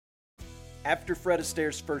After Fred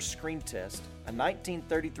Astaire's first screen test, a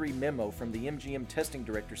 1933 memo from the MGM testing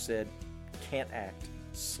director said, "Can't act,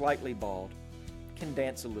 slightly bald, can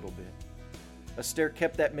dance a little bit." Astaire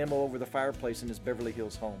kept that memo over the fireplace in his Beverly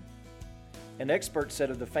Hills home. An expert said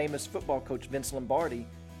of the famous football coach Vince Lombardi,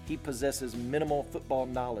 he possesses minimal football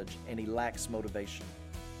knowledge and he lacks motivation.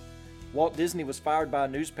 Walt Disney was fired by a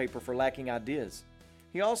newspaper for lacking ideas.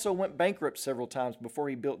 He also went bankrupt several times before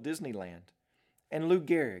he built Disneyland. And Lou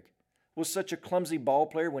Gehrig was such a clumsy ball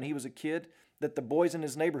player when he was a kid that the boys in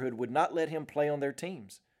his neighborhood would not let him play on their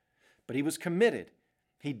teams. But he was committed.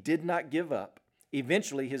 He did not give up.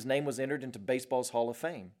 Eventually, his name was entered into baseball's Hall of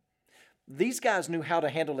Fame. These guys knew how to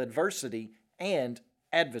handle adversity and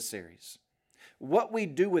adversaries. What we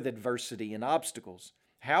do with adversity and obstacles,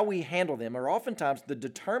 how we handle them, are oftentimes the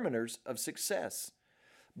determiners of success.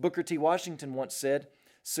 Booker T. Washington once said,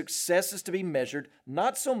 "Success is to be measured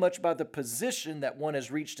not so much by the position that one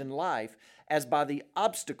has reached in life as by the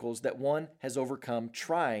obstacles that one has overcome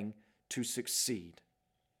trying to succeed."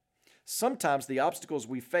 Sometimes the obstacles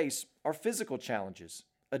we face are physical challenges,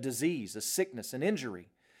 a disease, a sickness, an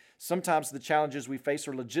injury. Sometimes the challenges we face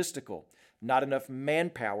are logistical, not enough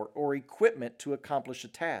manpower or equipment to accomplish a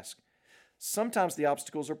task. Sometimes the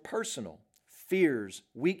obstacles are personal, fears,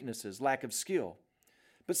 weaknesses, lack of skill.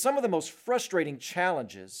 But some of the most frustrating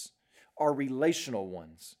challenges are relational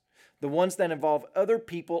ones, the ones that involve other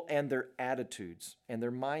people and their attitudes and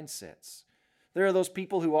their mindsets. There are those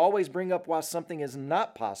people who always bring up why something is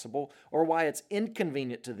not possible or why it's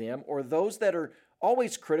inconvenient to them, or those that are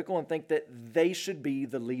always critical and think that they should be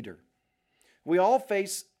the leader. We all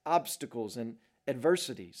face obstacles and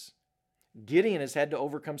adversities. Gideon has had to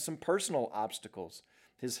overcome some personal obstacles,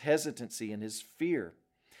 his hesitancy and his fear.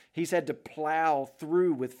 He's had to plow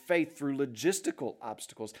through with faith through logistical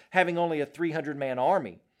obstacles, having only a 300-man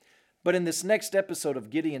army. But in this next episode of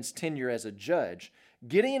Gideon's tenure as a judge,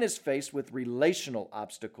 Gideon is faced with relational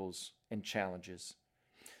obstacles and challenges.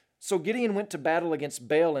 So Gideon went to battle against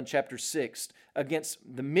Baal in chapter 6,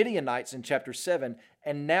 against the Midianites in chapter 7,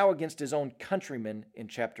 and now against his own countrymen in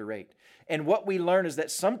chapter 8. And what we learn is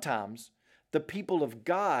that sometimes the people of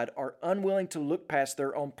God are unwilling to look past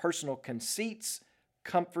their own personal conceits,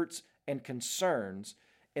 comforts, and concerns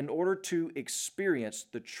in order to experience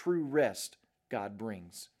the true rest God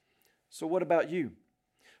brings. So what about you?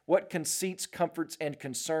 What conceits, comforts, and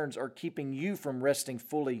concerns are keeping you from resting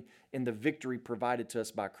fully in the victory provided to us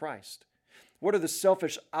by Christ? What are the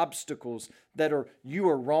selfish obstacles that you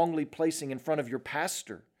are wrongly placing in front of your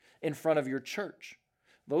pastor, in front of your church?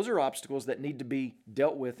 Those are obstacles that need to be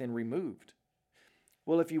dealt with and removed.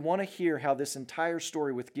 Well, if you want to hear how this entire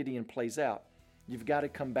story with Gideon plays out, you've got to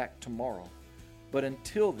come back tomorrow. But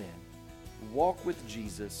until then, walk with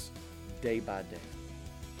Jesus day by day.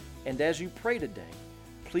 And as you pray today,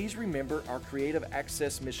 please remember our Creative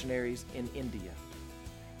Access missionaries in India.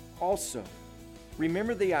 Also,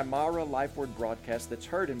 remember the Aymara Life Word broadcast that's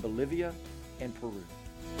heard in Bolivia and Peru.